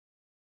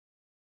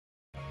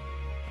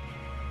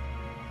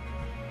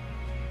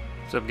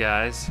What's up,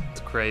 guys? It's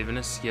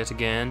Cravenous yet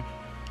again.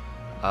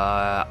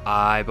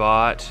 I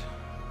bought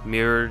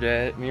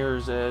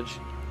Mirror's Edge.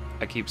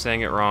 I keep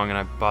saying it wrong, and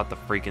I bought the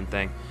freaking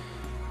thing.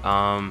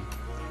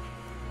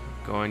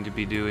 Going to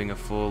be doing a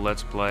full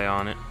Let's Play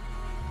on it.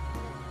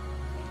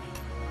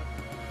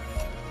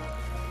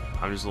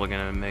 I'm just looking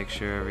to make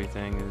sure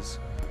everything is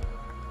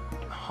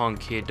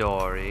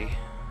hunky-dory.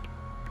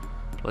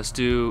 Let's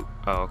do...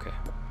 Oh, okay.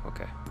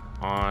 Okay.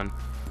 On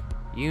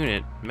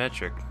unit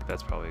metric,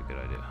 that's probably a good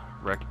idea.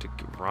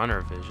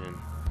 Runner vision.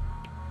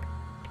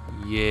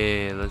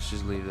 Yeah, let's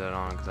just leave that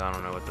on because I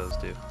don't know what those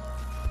do.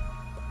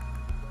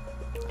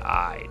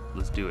 Alright,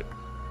 let's do it.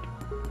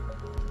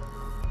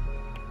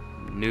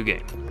 New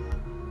game.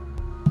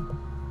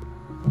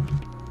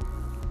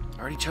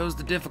 Already chose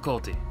the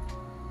difficulty.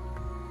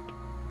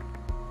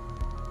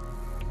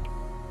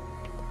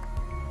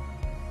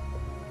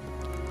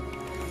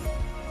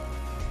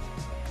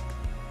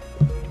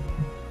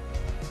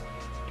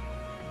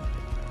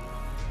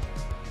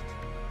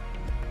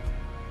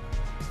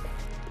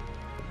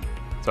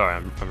 Sorry,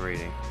 I'm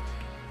reading.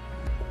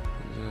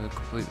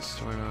 Complete the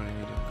story mode. I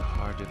need a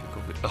hard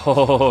difficulty.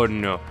 Oh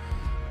no.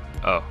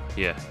 Oh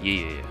yeah.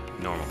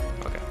 Normal.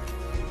 Okay.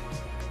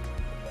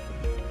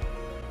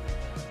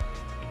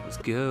 Let's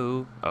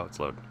go. Oh, it's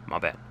loaded. My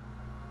bad.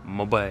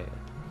 My bad.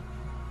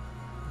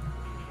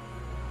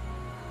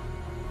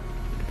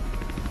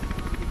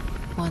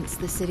 Once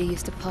the city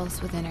used to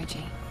pulse with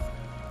energy,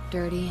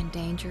 dirty and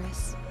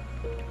dangerous,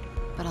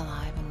 but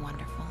alive and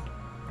wonderful.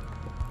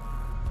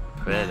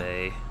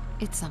 Pretty. Now,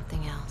 it's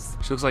something else.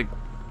 She looks like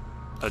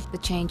the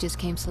changes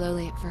came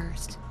slowly at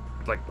first.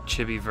 like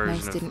chibi version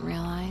Most of didn't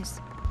realize,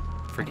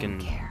 or didn't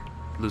freaking care,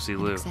 Lucy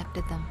and Liu.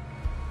 accepted them.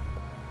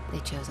 They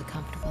chose a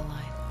comfortable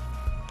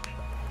life.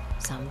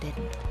 Some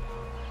didn't.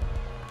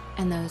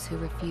 And those who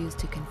refused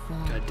to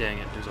conform, God dang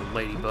it! There's a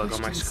ladybug pushed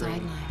on my to the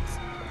screen. sidelines,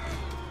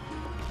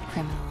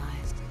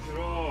 criminalized. Get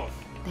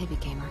off. They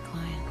became our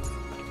clients.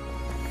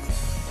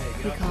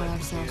 Hey, We call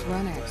ourselves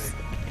runners.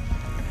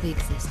 We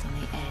exist on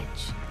the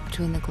edge,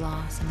 between the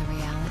gloss and the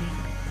reality.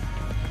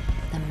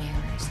 The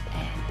mirror's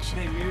edge.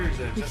 Hey, Mirror's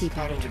Edge. We That's keep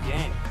the out title of of the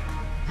trouble, game.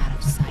 out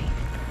of sight,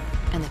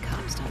 and the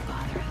cops don't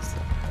bother us.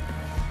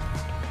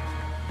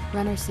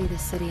 Runners see the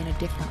city in a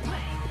different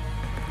way.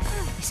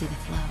 We see the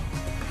flow.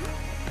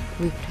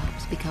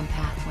 Rooftops become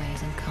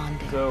pathways and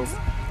conduits, So,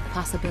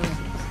 possibilities,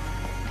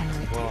 and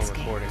route to while I'm escape.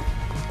 recording,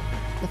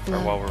 The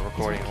flow while we're is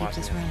recording what and keeps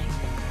us watching running,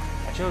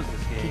 I chose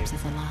this game keeps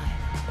us alive.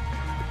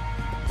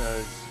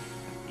 because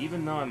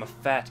even though I'm a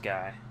fat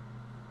guy,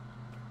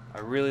 I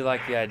really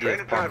like the idea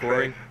of Training time,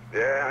 parkouring. Faith.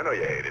 Yeah, I know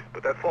you hate it,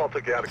 but that fall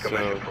took you out of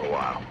commission So- for a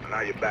while. And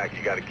now you're back,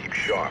 you gotta keep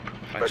sharp,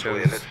 I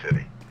especially in chose this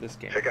city. this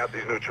game. Check out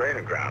these new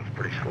training grounds,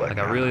 pretty slick. Like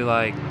I really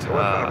liked, So let's not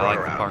I run like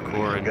the around. When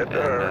parkour you and get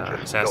there, just go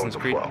Assassin's with the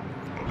Creed, flow,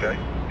 okay?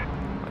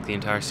 like the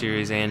entire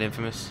series and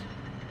Infamous.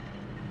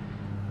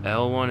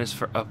 L1 is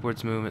for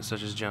upwards movement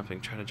such as jumping.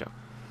 Try to jump.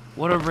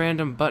 What a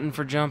random button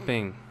for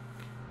jumping.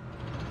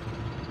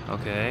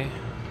 Okay.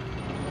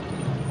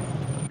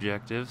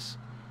 Objectives.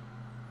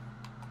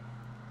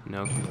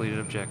 No completed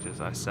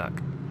objectives. I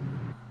suck.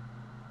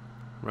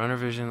 Runner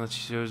vision lets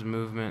you choose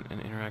movement and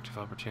interactive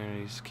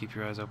opportunities. Keep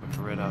your eyes open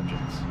for red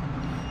objects.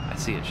 I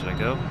see it. Should I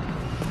go?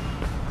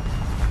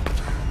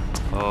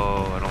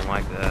 Oh, I don't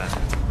like that.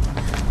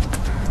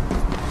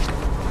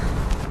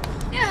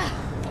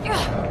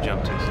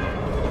 Jump too slow.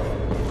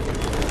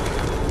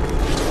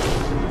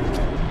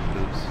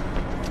 Oops.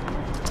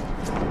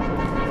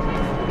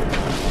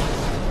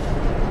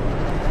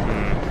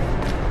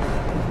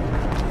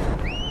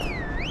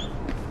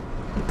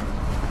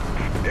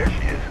 There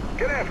she is.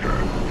 Get after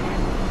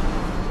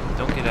her.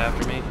 Don't get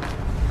after me.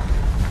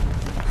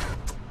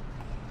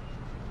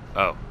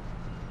 Oh.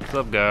 What's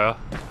up, girl?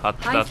 Hot,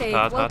 Hi, hot, Faith.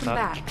 hot, hot, Welcome hot.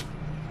 back.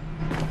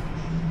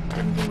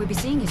 Didn't think we'd be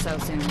seeing you so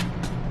soon.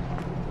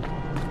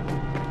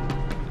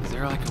 Is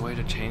there like a way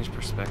to change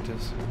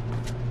perspectives?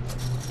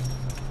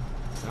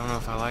 I don't know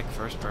if I like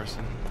first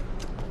person.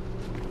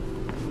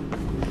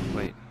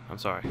 Wait, I'm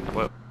sorry.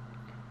 What?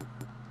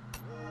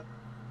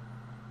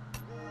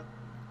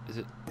 Is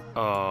it?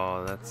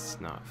 Oh, that's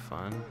not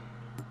fun.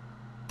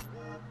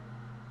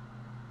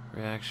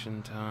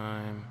 Reaction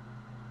time.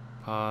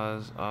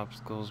 Pause.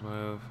 Obstacles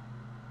move.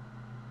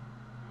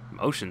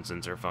 Motion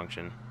sensor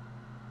function.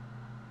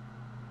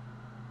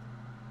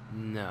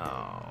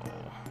 No.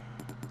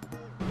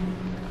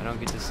 I don't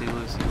get to see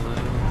Lucy Liu.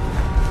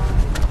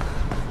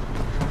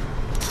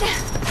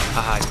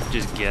 Haha, I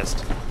just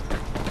guessed.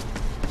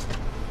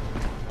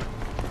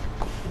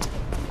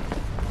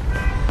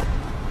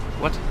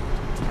 What?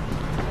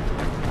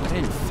 I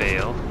didn't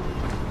fail.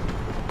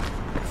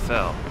 I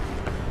fell.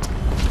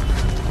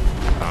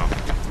 Oh,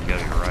 you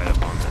gotta get right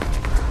up on that.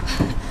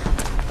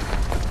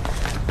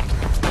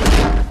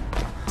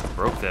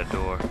 Broke that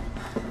door.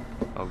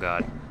 Oh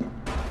god.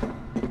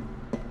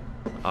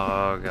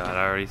 Oh god,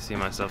 I already see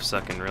myself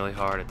sucking really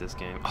hard at this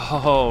game.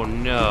 Oh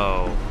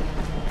no.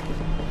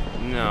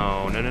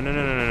 No, no, no, no,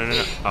 no, no, no, no,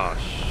 no. Oh,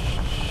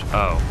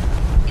 oh.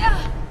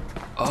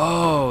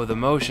 Oh, the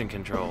motion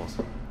controls.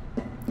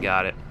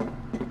 Got it.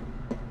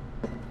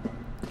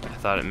 I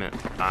thought it meant...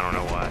 I don't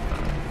know why I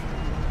thought it.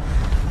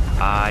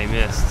 I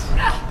missed.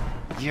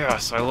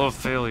 Yes, I love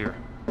failure.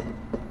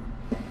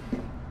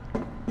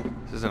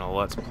 This isn't a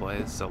let's play,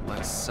 this is a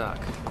let's suck.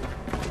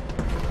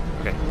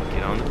 Okay,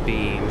 get on the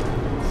beam.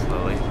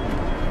 Slowly.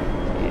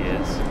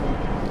 Yes.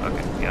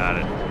 Okay, got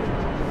it.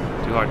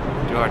 Too hard,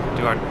 too hard,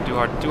 too hard, too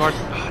hard, too hard.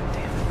 Ah,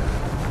 damn it.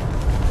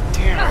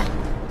 Damn it.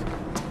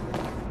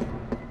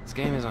 This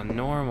game is on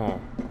normal.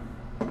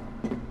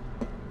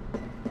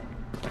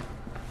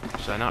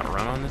 Should I not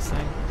run on this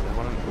thing?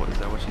 Is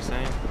that what she's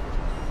saying?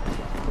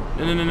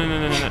 No, no, no, no,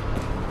 no, no, no.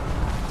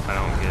 I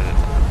don't get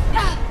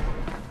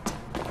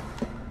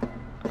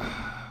it.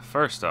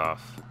 First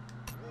off,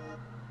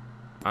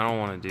 I don't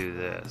want to do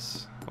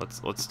this.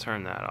 Let's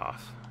turn that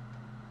off.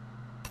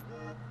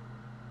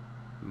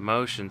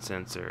 Motion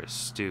sensor is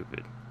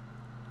stupid.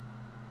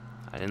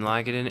 I didn't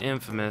like it in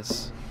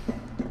Infamous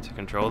to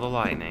control the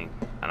lightning,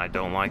 and I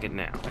don't like it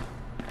now.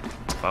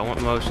 If I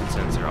want motion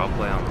sensor, I'll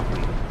play on the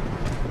Wii.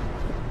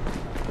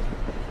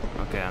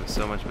 Okay, I'm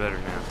so much better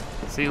now.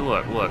 See,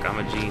 look, I'm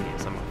a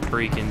genius. I'm a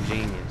freaking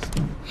genius.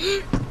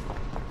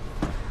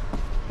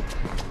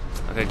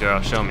 Okay,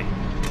 girl, show me.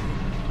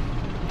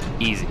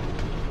 Easy.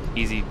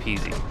 Easy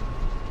peasy.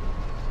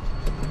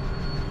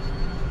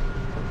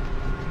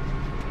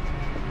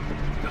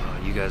 Oh,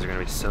 you guys are gonna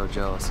be so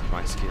jealous of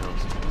my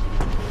skills.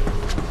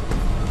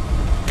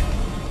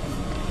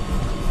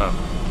 Oh.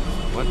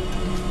 What?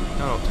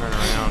 No, turn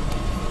around.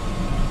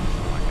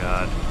 Oh my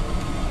god.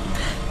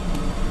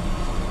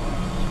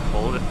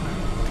 Hold it.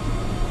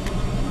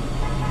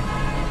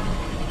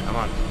 Come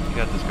on, you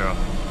got this, girl.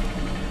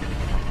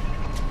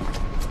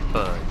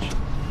 Fudge.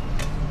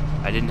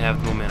 I didn't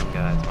have the momentum,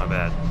 guys. My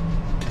bad.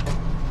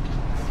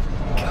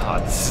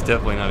 God, this is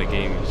definitely not a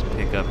game you should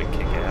pick up and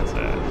kick ass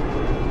at.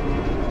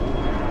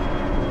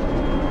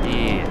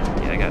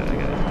 Yeah, I got it. I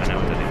know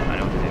what to do.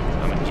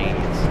 I'm a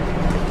genius.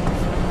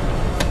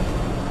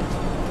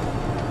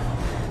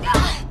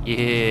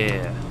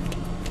 Yeah.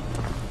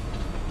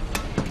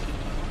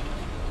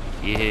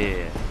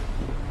 Yeah.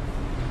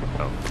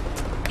 Oh.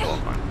 Well,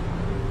 fine.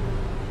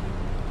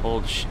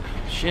 Hold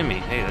shimmy.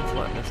 Hey, that's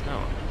no.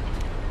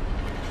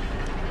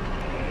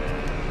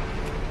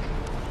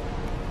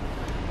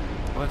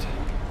 What?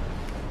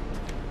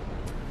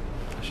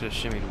 I should have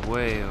shimmied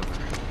way over.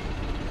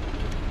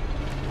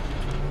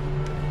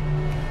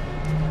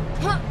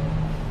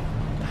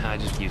 I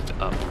just used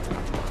up.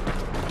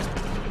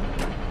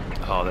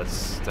 Oh,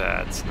 that's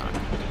not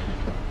good.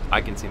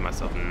 I can see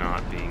myself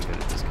not being good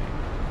at this game.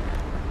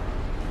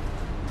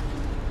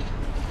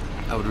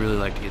 I would really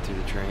like to get through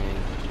the training.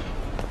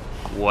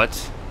 What?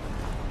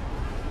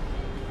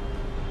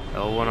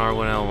 L1,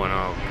 R1, L1.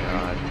 Oh,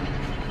 God.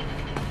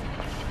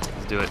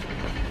 Let's do it.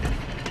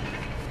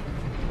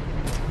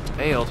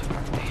 Failed.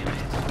 Damn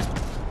it.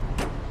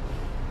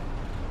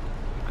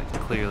 I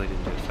clearly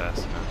didn't do it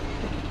fast enough.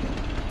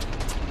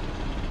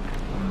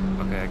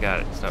 Okay, I got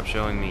it. Stop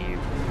showing me you.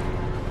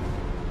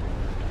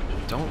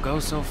 Don't go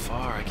so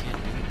far. I can't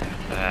do it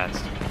that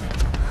fast.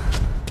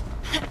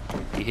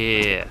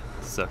 Yeah.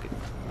 Suck it.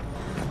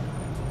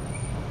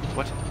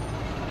 What?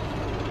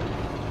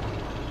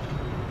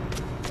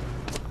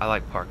 I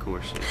like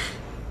parkour shit.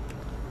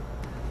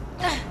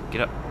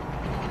 Get up.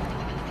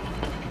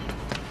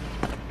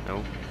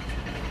 No.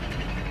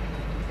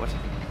 What?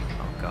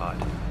 Oh god.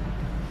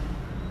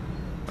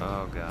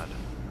 Oh god.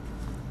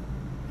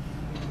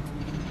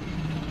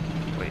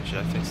 Wait, should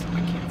I face them? I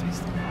can't face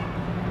them.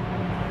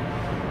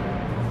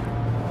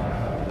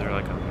 Is there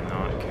like a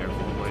not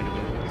careful way to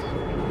do this?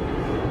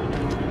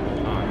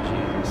 Oh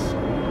Jesus.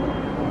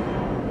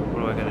 What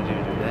do I gotta do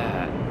to do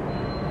that?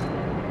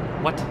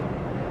 What?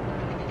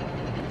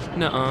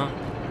 Nuh-uh.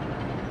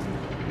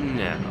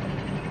 No.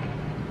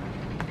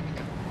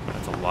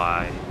 That's a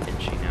lie,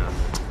 and she knows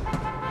it.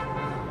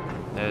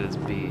 That is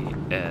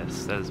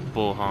BS. That is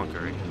bull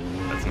honkery.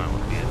 That's not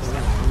what BS is.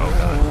 Oh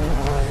god.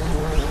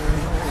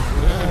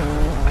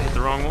 I hit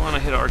the wrong one. I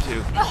hit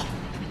R2.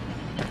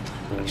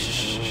 Like,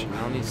 shh. I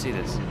don't need to see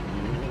this.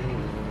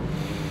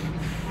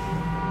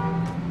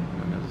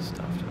 My nose is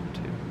stuffed up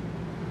too.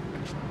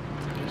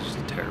 It's just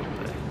a terrible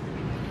day.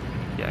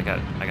 Yeah, I got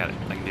it. I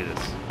can do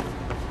this.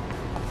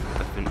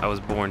 I was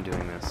born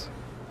doing this.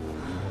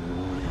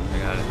 I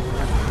got it.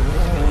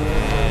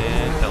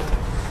 And L2.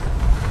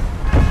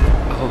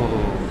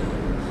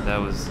 Oh, that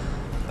was...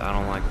 I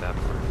don't like that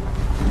part.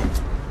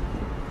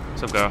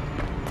 What's up, girl?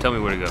 Tell me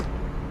where to go.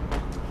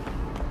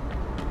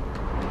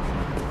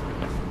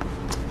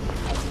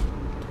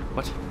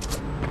 What?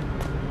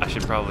 I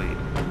should probably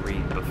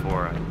read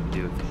before I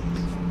do things.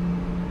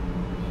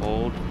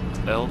 Hold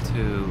L2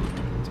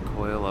 to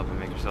coil up and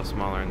make yourself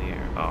smaller in the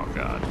air. Oh,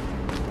 God.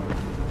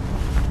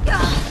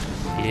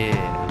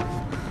 Yeah.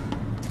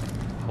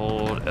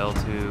 Hold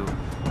L2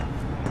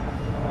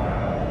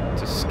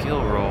 to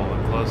skill roll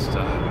when close to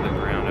the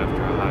ground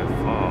after a high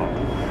fall.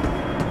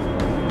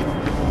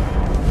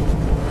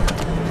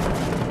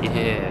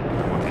 Yeah.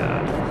 Oh my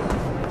god.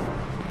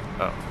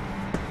 Oh.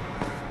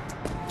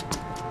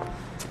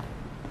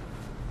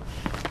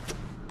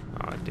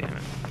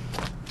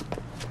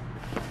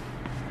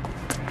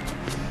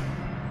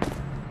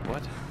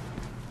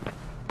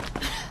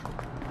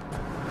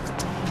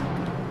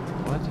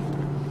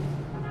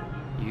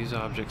 Use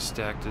object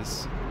stacked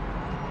as...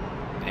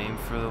 Aim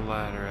for the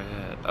ladder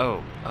ahead.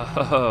 Oh.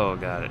 Oh,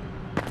 got it.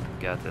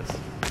 Got this.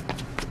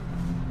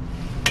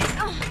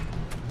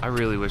 I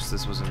really wish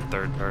this was in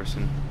third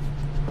person.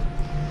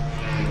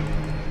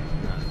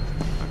 No.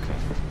 Okay.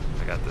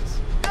 I got this.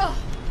 Up.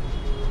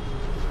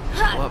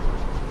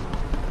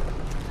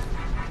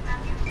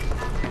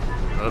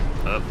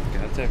 Up.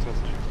 Got a text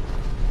message.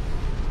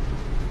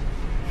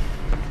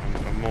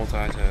 I'm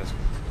multitasking.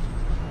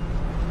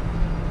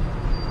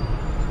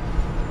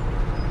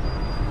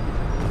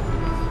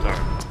 Sorry.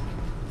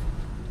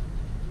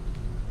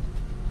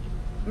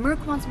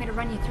 Merc wants me to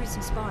run you through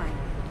some sparring.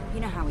 You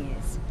know how he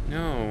is.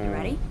 No. You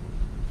ready?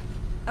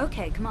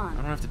 Okay, come I on.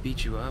 don't have to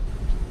beat you up.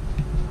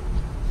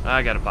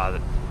 I gotta pause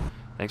it.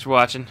 Thanks for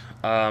watching.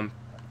 I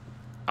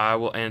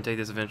will annotate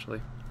this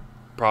eventually.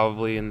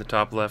 Probably in the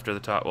top left or the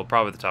top, well,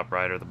 probably the top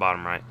right or the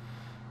bottom right.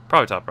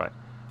 Probably top right.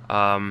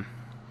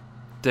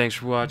 Thanks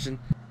for watching.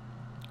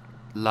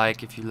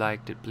 Like if you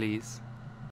liked it, please.